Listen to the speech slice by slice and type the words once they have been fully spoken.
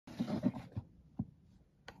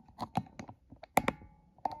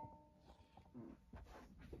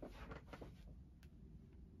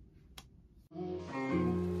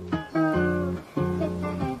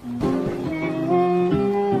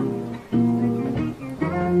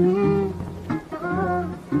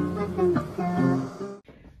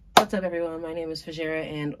is Fuh-Jeh-Ruh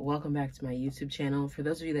and welcome back to my YouTube channel. For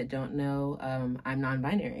those of you that don't know, I'm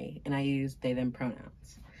non-binary and I use they, them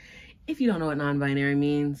pronouns. If you don't know what non-binary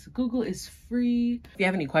means, Google is free. If you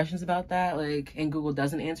have any questions about that, and Google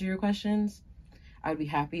doesn't answer your questions, I'd be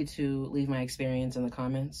happy to leave my experience in the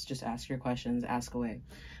comments. Just ask your questions, ask away.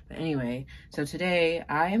 But anyway, so today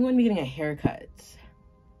I am going to be getting a haircut.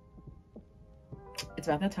 It's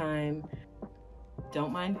about that time.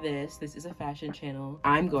 Don't mind this. This is a fashion channel.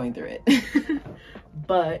 I'm going through it,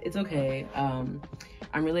 but it's okay. I'm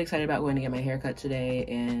really excited about going to get my haircut today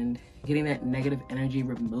and getting that negative energy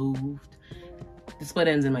removed. The split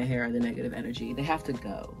ends in my hair are the negative energy. They have to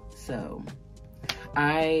go. So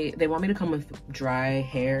they want me to come with dry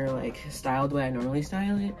hair, styled the way I normally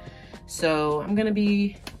style it. So I'm gonna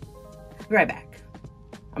be right back.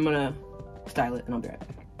 I'm gonna style it and I'll be right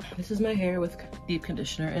back. This is my hair with deep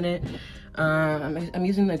conditioner in it. I'm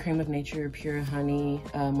using the Cream of Nature Pure Honey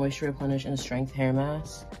Moisture Replenish and Strength Hair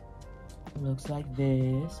Mask. It looks like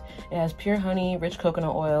this. It has pure honey, rich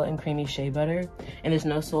coconut oil, and creamy shea butter. And there's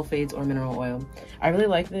no sulfates or mineral oil. I really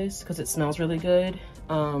like this because it smells really good.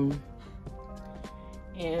 And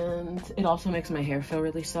it also makes my hair feel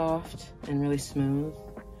really soft and really smooth.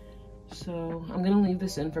 So I'm gonna leave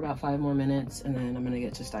this in for about 5 more minutes and then I'm gonna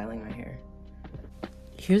get to styling my hair.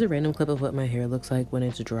 Here's a random clip of what my hair looks like when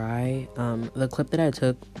it's dry. The clip that I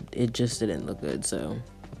took, it just didn't look good, so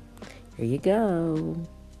here you go.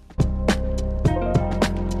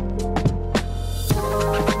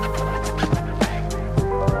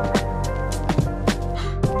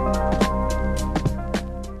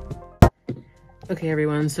 Okay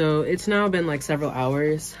everyone, so it's now been several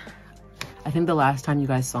hours. I think the last time you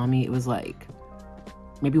guys saw me, it was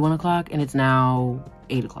maybe 1 o'clock and it's now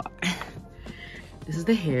 8 o'clock. This is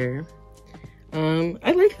the hair.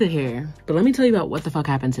 I like the hair, but let me tell you about what the fuck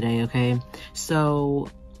happened today, okay? So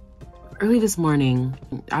early this morning,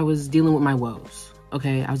 I was dealing with my woes,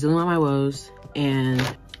 okay? I was dealing with my woes and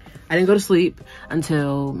I didn't go to sleep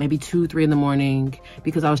until maybe 2, 3 in the morning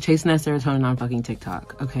because I was chasing that serotonin on fucking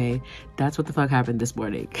TikTok, okay? That's what the fuck happened this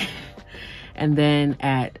morning. And then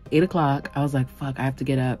at 8 o'clock, I was like, fuck, I have to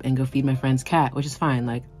get up and go feed my friend's cat, which is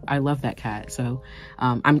fine. I love that cat. So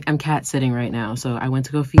I'm cat sitting right now. So I went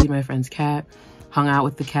to go feed my friend's cat, hung out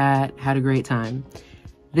with the cat, had a great time.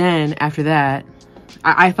 Then after that,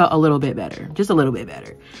 I felt a little bit better, just a little bit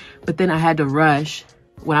better. But then I had to rush.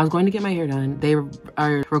 When I was going to get my hair done, they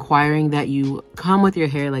are requiring that you come with your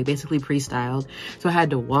hair basically pre-styled. So I had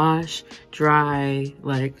to wash, dry,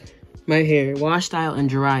 my hair, wash, style, and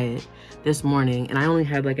dry it this morning. And I only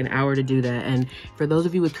had an hour to do that. And for those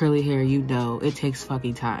of you with curly hair, you know it takes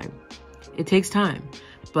fucking time. It takes time.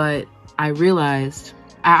 But I realized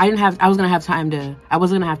I wasn't gonna have time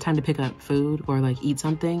to pick up food or eat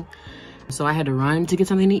something. So I had to run to get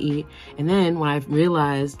something to eat. And then when I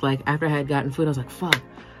realized, after I had gotten food, I was like, fuck,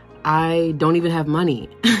 I don't even have money.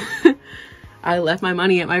 I left my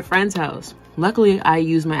money at my friend's house. Luckily, I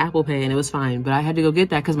used my Apple Pay and it was fine, but I had to go get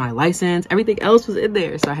that because my license, everything else was in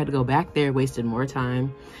there. So I had to go back there, wasted more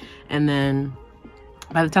time. And then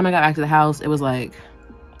by the time I got back to the house, it was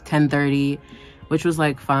 10:30, which was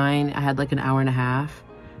fine. I had an hour and a half,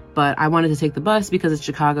 but I wanted to take the bus because it's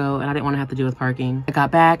Chicago and I didn't want to have to deal with parking. I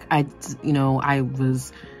got back, I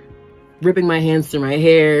was ripping my hands through my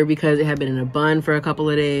hair because it had been in a bun for a couple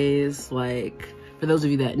of days. For those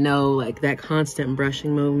of you that know, that constant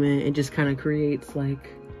brushing movement, it just kind of creates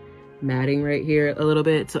matting right here a little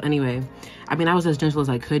bit. So anyway, I was as gentle as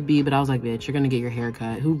I could be, but I was like, bitch, you're gonna get your hair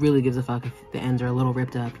cut. Who really gives a fuck if the ends are a little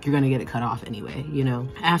ripped up? You're gonna get it cut off anyway, you know?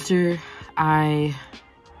 After I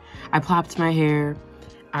plopped my hair,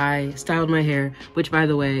 I styled my hair, which by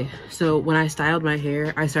the way, so when I styled my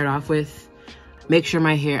hair, I start off with make sure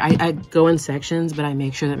my hair, I go in sections, but I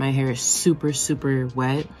make sure that my hair is super, super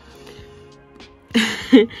wet.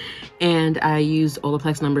 And I used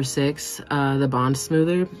Olaplex No. 6, the Bond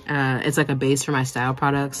Smoother. It's a base for my style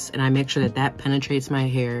products, and I make sure that penetrates my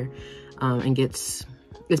hair and it's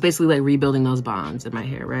basically rebuilding those bonds in my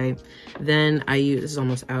hair, right? Then I use, this is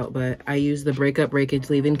almost out, but I use the Breakup Breakage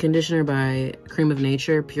Leave-In Conditioner by Cream of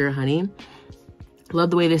Nature Pure Honey. Love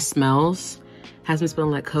the way this smells. Has me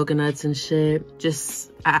smelling like coconuts and shit.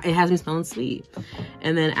 It has me smelling sweet.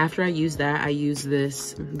 And then after I use that, I use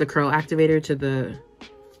the curl activator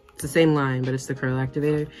it's the same line, but it's the curl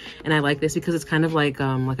activator. And I like this because it's kind of like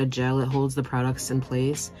a gel. It holds the products in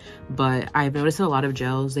place. But I've noticed a lot of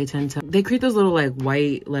gels, they create those little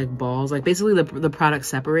white balls. Basically the product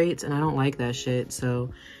separates and I don't like that shit. So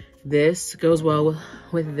this goes well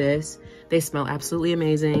with this. They smell absolutely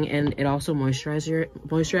amazing, and it also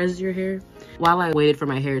moisturizes your hair. While I waited for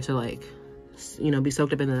my hair to you know, be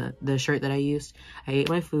soaked up in the shirt that I used. I ate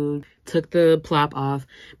my food, took the plop off,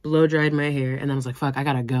 blow dried my hair, and then I was like, fuck, I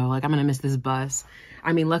gotta go. Like, I'm gonna miss this bus.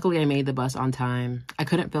 I mean, luckily I made the bus on time. I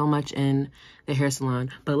couldn't film much in the hair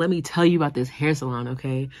salon, but let me tell you about this hair salon,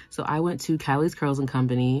 okay? So I went to Callie's Curls and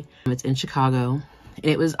Company. It's in Chicago. And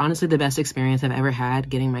it was honestly the best experience I've ever had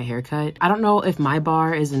getting my hair cut. I don't know if my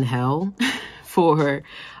bar is in hell for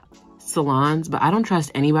salons, but I don't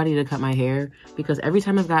trust anybody to cut my hair, because every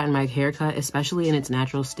time I've gotten my hair cut, especially in its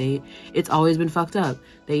natural state, it's always been fucked up.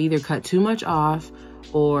 They either cut too much off,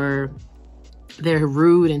 or they're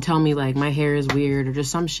rude and tell me like my hair is weird or just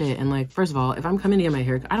some shit. And like, first of all, if I'm coming to get my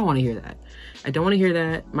hair cut, I don't want to hear that. I don't want to hear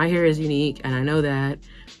that. My hair is unique and I know that,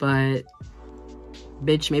 but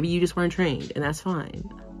bitch, maybe you just weren't trained, and that's fine.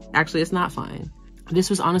 Actually, it's not fine. This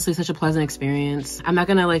was honestly such a pleasant experience. I'm not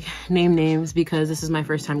gonna like name names because this is my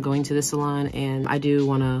first time going to the salon, and I do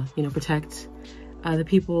wanna, you know, protect the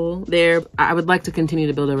people there. I would like to continue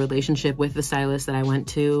to build a relationship with the stylist that I went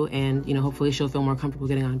to, and, you know, hopefully she'll feel more comfortable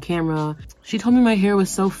getting on camera. She told me my hair was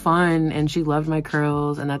so fun and she loved my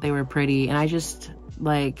curls and that they were pretty, and I just,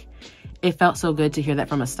 like, it felt so good to hear that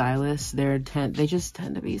from a stylist. They just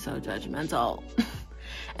tend to be so judgmental.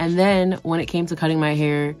 And then when it came to cutting my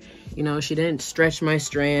hair, you know, she didn't stretch my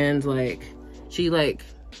strand, she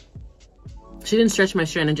didn't stretch my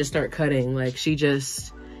strand and just start cutting. Like, she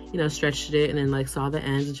just, you know, stretched it and then like saw the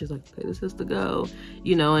ends and she was like, okay, this has to go,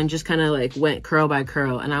 you know, and just kind of like went curl by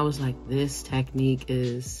curl. And I was like, this technique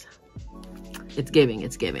is, it's giving.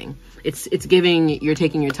 It's giving, you're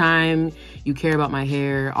taking your time, you care about my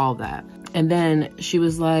hair, all that. And then she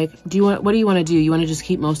was like, what do you want to do? You want to just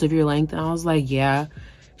keep most of your length? And I was like, yeah.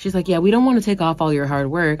 She's like, yeah, we don't want to take off all your hard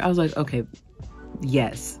work. I was like, okay,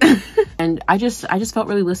 yes. And I just felt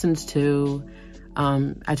really listened to.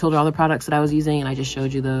 I told her all the products that I was using and I just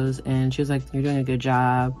showed you those, and she was like, you're doing a good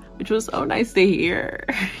job, which was so nice to hear.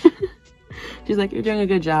 She's like, you're doing a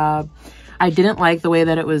good job. I didn't like the way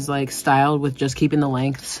that it was like styled with just keeping the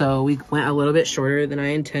length, so we went a little bit shorter than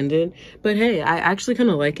I intended. But hey, I actually kind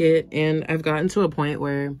of like it, and I've gotten to a point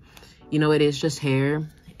where, you know, it is just hair.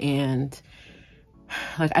 And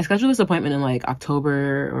like, I scheduled this appointment in like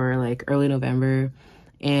October or like early November,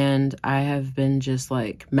 and I have been just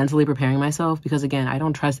like mentally preparing myself because, again, I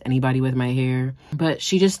don't trust anybody with my hair. But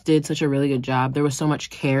she just did such a really good job. There was so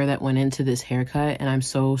much care that went into this haircut, and I'm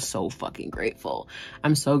so fucking grateful.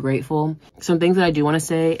 I'm so grateful. Some things that I do want to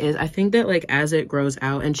say is I think that like as it grows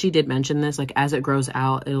out, and she did mention this, like as it grows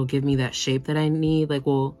out, it'll give me that shape that I need. Like,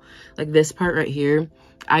 well, like this part right here,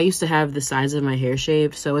 I used to have the size of my hair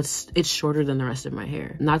shaved, so it's shorter than the rest of my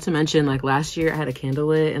hair. Not to mention, like last year I had a candle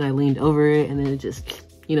lit and I leaned over it and then it just,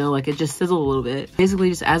 you know, like it just sizzled a little bit. Basically,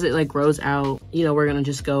 just as it like grows out, you know, we're gonna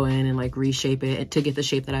just go in and like reshape it to get the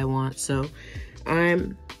shape that I want. So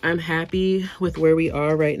I'm happy with where we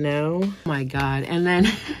are right now. Oh my God. And then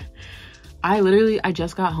I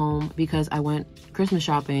just got home because I went Christmas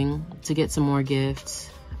shopping to get some more gifts.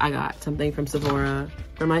 I got something from Sephora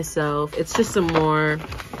for myself. It's just some more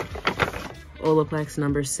Olaplex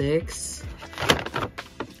number 6.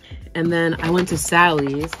 And then I went to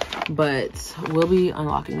Sally's, but we'll be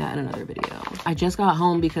unlocking that in another video. I just got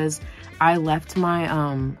home because I left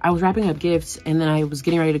my, I was wrapping up gifts, and then I was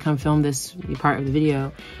getting ready to come film this part of the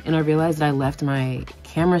video, and I realized that I left my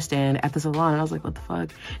camera stand at the salon, and I was like, what the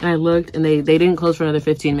fuck? And I looked, and they didn't close for another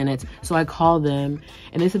 15 minutes, so I called them,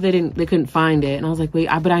 and they said they couldn't find it, and I was like, wait,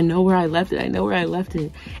 but I know where I left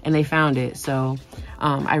it, and they found it. So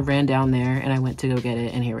I ran down there, and I went to go get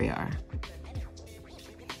it, and here we are.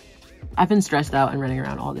 I've been stressed out and running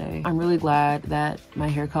around all day. I'm really glad that my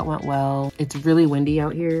haircut went well. It's really windy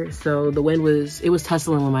out here, so the wind was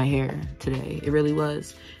tussling with my hair today. It really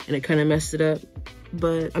was, and it kind of messed it up.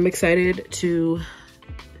 But I'm excited to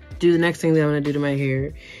do the next thing that I'm gonna do to my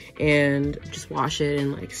hair and just wash it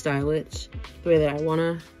and like style it the way that I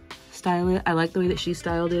wanna style it. I like the way that she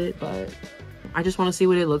styled it, but I just wanna see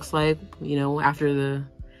what it looks like, you know, after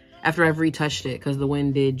I've retouched it, because the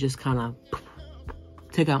wind did just kind of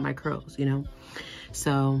take out my curls, you know?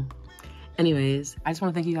 So anyways, I just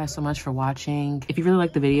want to thank you guys so much for watching. If you really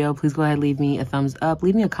liked the video, please go ahead, leave me a thumbs up,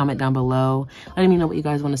 leave me a comment down below, letting me know what you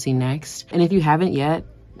guys want to see next. And if you haven't yet,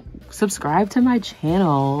 subscribe to my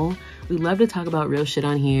channel. We love to talk about real shit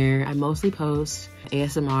on here. I mostly post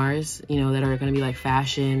ASMRs, you know, that are going to be like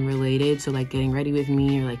fashion related. So like getting ready with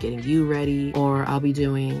me or like getting you ready, or I'll be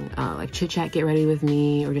doing like chit chat, get ready with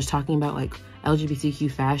me, or just talking about like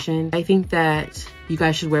LGBTQ fashion. I think that you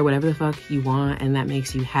guys should wear whatever the fuck you want and that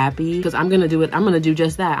makes you happy, because I'm gonna do it. I'm gonna do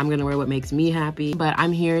just that. I'm gonna wear what makes me happy. But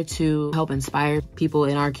I'm here to help inspire people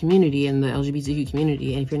in our community, in the LGBTQ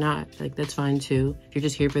community. And if you're not, like, that's fine too. If you're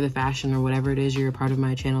just here for the fashion or whatever it is you're a part of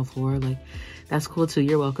my channel for, like, that's cool too.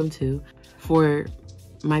 You're welcome to. For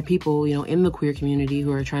my people, you know, in the queer community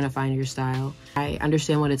who are trying to find your style, I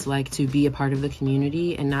understand what it's like to be a part of the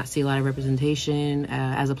community and not see a lot of representation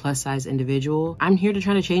as a plus size individual. I'm here to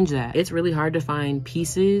try to change that. It's really hard to find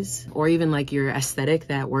pieces or even like your aesthetic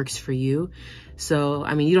that works for you. So,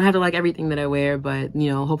 I mean, you don't have to like everything that I wear, but, you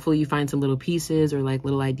know, hopefully you find some little pieces or like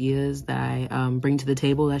little ideas that I bring to the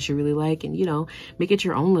table that you really like, and, you know, make it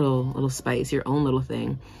your own little spice, your own little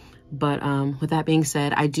thing. But with that being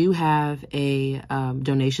said, I do have a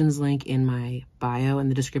donations link in my bio in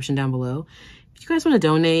the description down below. If you guys want to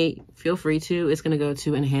donate, feel free to. It's going to go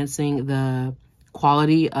to enhancing the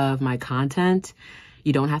quality of my content.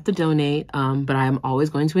 You don't have to donate, but I'm always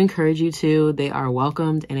going to encourage you to. They are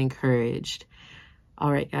welcomed and encouraged. All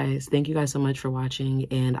right, guys. Thank you guys so much for watching,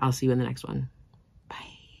 and I'll see you in the next one.